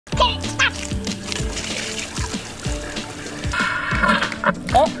Good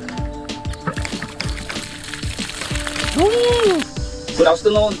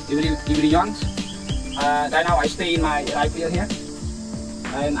afternoon, everyone. Right now I stay in my rifle here,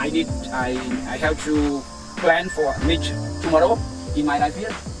 and I have to plan for reach tomorrow in my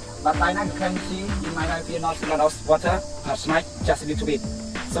rifle. But right now you can see in my rifle not a lot of water, smudge, just a little bit.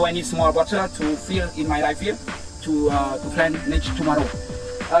 So I need more water to fill in my rifle to plan reach tomorrow.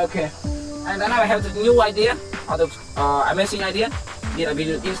 Okay, and then I have the new idea, or the amazing idea that I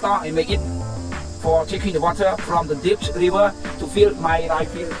will install and make it for taking the water from the deep river to fill my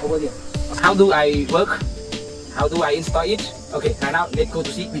rifle over there. How do I work? How do I install it? Okay, right now let's go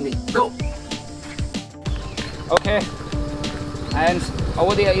to see with me. Go! Okay, and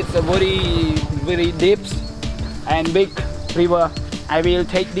over there it's a very deep and big river. I will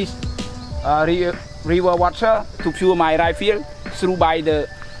take this river water to fuel my rifle through by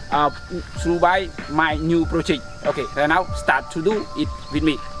my new project. Okay, right now start to do it with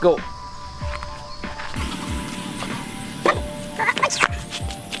me. Go!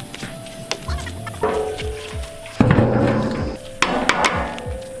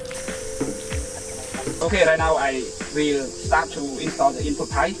 Okay, right now I will start to install the input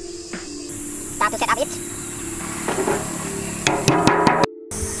pipe. Start to set up it.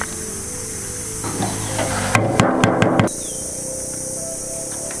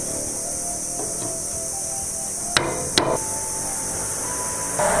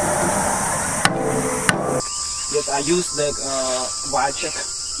 Yes, I use the wire check,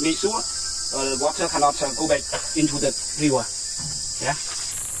 make sure the water cannot go back into the river. Yeah.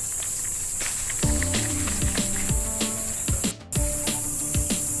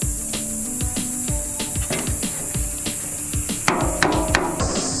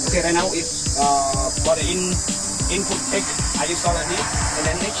 Okay, right now it's for the input pipe I installed it, and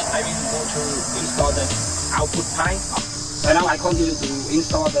then next I will go to install the output pipe. Right now I continue to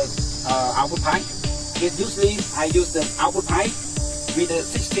install the output pipe. Usually I use the output pipe with a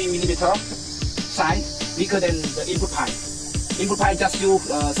 60mm size, bigger than the input pipe. Input pipe just use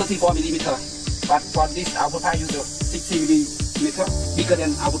 34mm, but for this output pipe use a 60mm bigger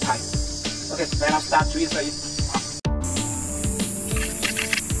than output pipe. Okay, right now start to install it.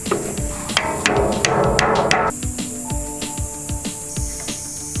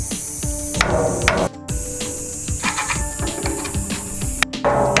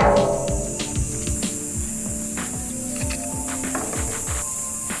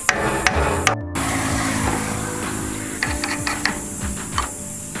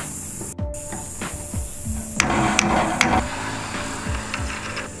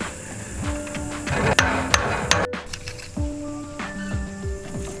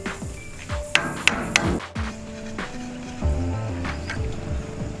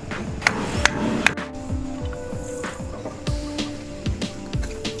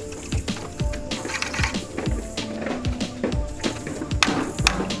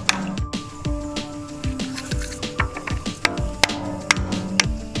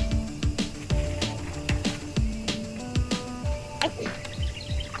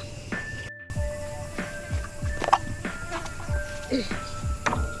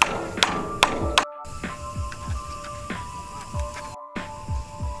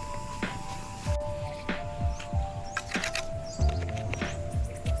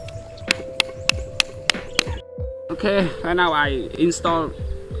 Okay, right now I install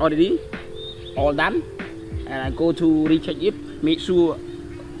already, all done, and I go to recheck it, make sure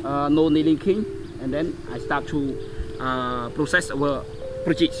no leaking, and then I start to process our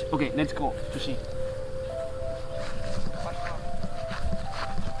project. Okay, let's go to see.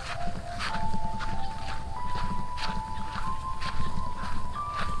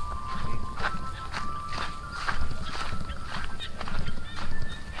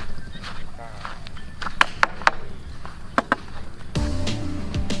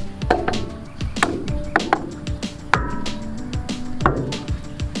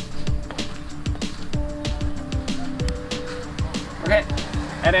 Okay,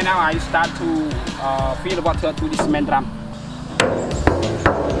 and then now I start to fill the water to this main drum.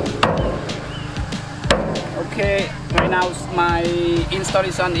 Okay, right now my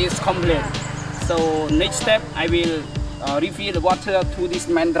installation is complete. So next step I will refill the water to this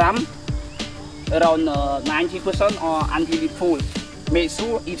main drum around 90% or until it full. Make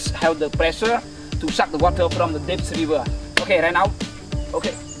sure it has the pressure to suck the water from the depth river. Okay, right now,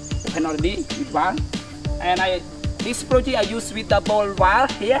 okay, open already with valve, and this project I use with the ball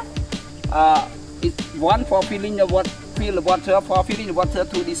valve here. It's one for filling the water, for filling the water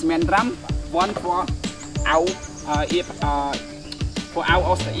to this main drum. One for out if pour out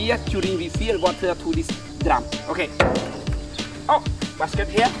of the ear during we fill water to this drum. Okay. Oh, basket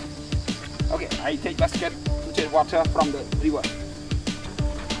here. Okay, I take basket to take water from the river.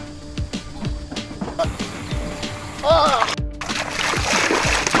 Oh.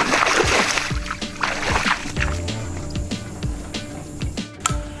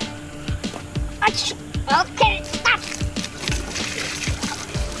 Okay, stop.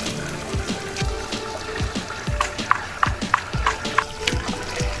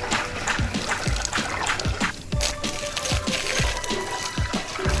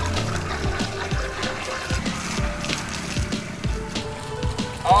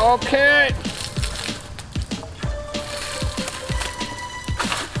 Okay.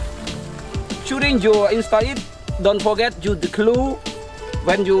 During you install it, don't forget use the glue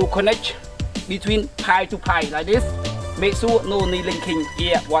when you connect between pipe to pipe like this. Make sure no linking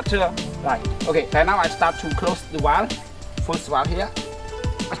air water. Right. Okay. Right now I start to close the valve. First valve here.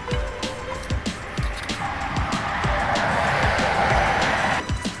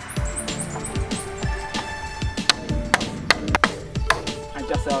 I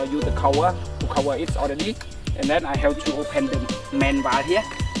just use the cover to cover it already, and then I have to open the main valve here.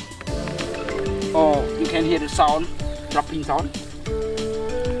 Oh, you can hear the sound, dropping sound.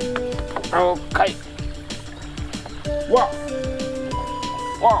 Okay. Wow.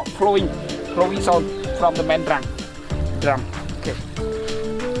 Wow, flowing sound from the main drum. Okay.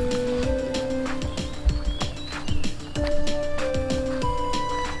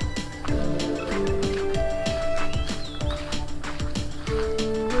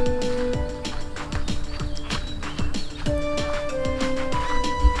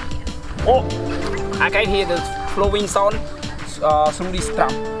 Oh, I can hear the flowing sound through this drum.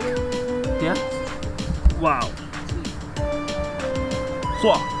 Yeah. Wow.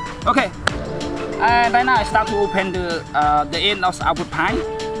 So, okay. And right now I start to open the end of output pipe.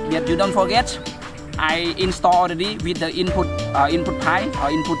 But you don't forget, I install already with the input pipe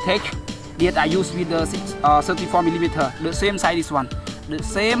or input take. That I use with the 34mm. The same size this one. The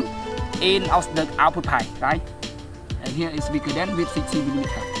same end of the output pipe, right? And here is bigger than with 60mm.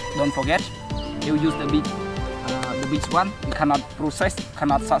 Don't forget, you use the big one. You cannot process,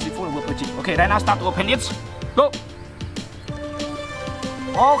 cannot successful over project. Okay, right now start to open it. Go.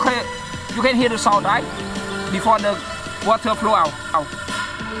 Okay, you can hear the sound, right? Before the water flow out.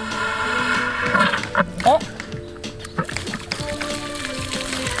 Oh.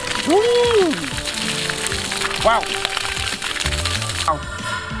 Woo. Wow.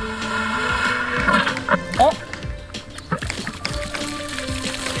 Oh.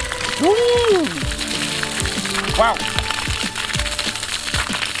 Woo. Wow.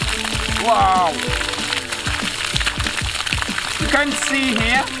 Wow. You can see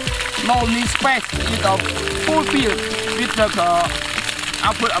here, no need space with a full field with the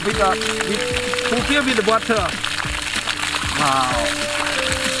output with full field with the water. Wow.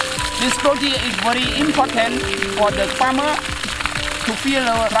 This project is very important for the farmer to fill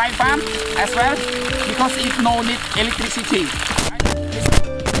the right farm as well because it no need electricity.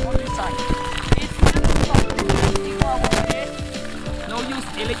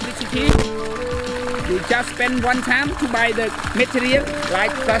 Electricity, you just spend one time to buy the material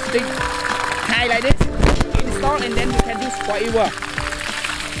like plastic tie like this, install, and then you can use forever.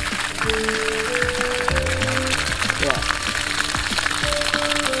 Yeah.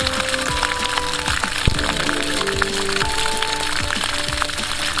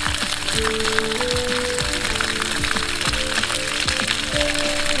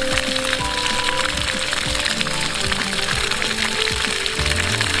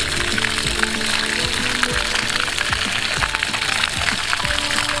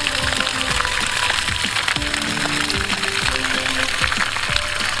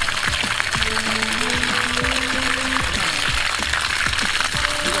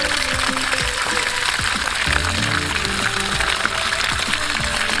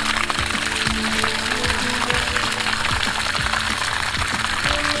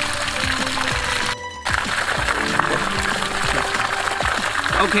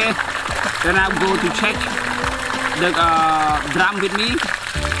 Okay, then I'll go to check the drum with me,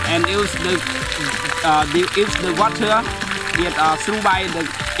 and use the water that through by the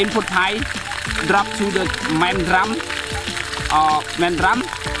input pipe drop to the main drum.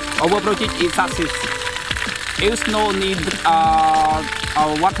 Our project is success. If no need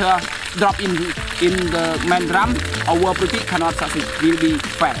water drop in the main drum, our project cannot succeed. Will be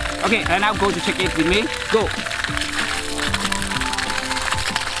fail. Okay, and now go to check it with me. Go.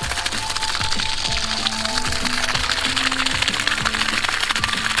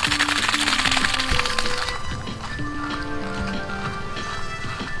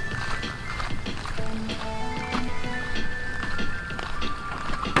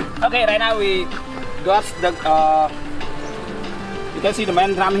 Okay, right now we got the you can see the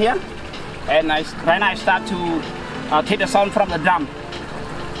main drum here, and right now I start to take the sound from the drum.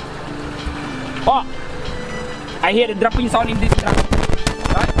 Oh, I hear the dropping sound in this drum,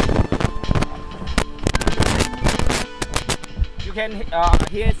 right? You can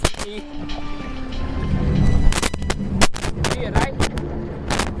hear right?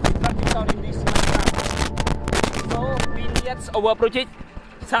 Dropping sound in this drum. So we need our project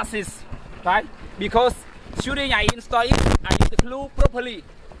success, right? Because shooting I install it, I use the clue properly,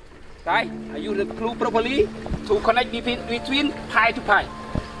 right? I use the clue properly to connect between pi to pi.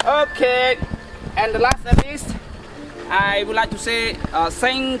 Okay, and the last of this, I would like to say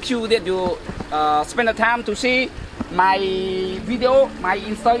thank you that you spend the time to see my video, my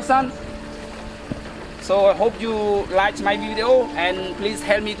installation. So I hope you like my video, and please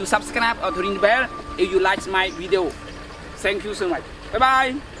help me to subscribe or to ring the bell if you like my video. Thank you so much. Bye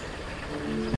bye.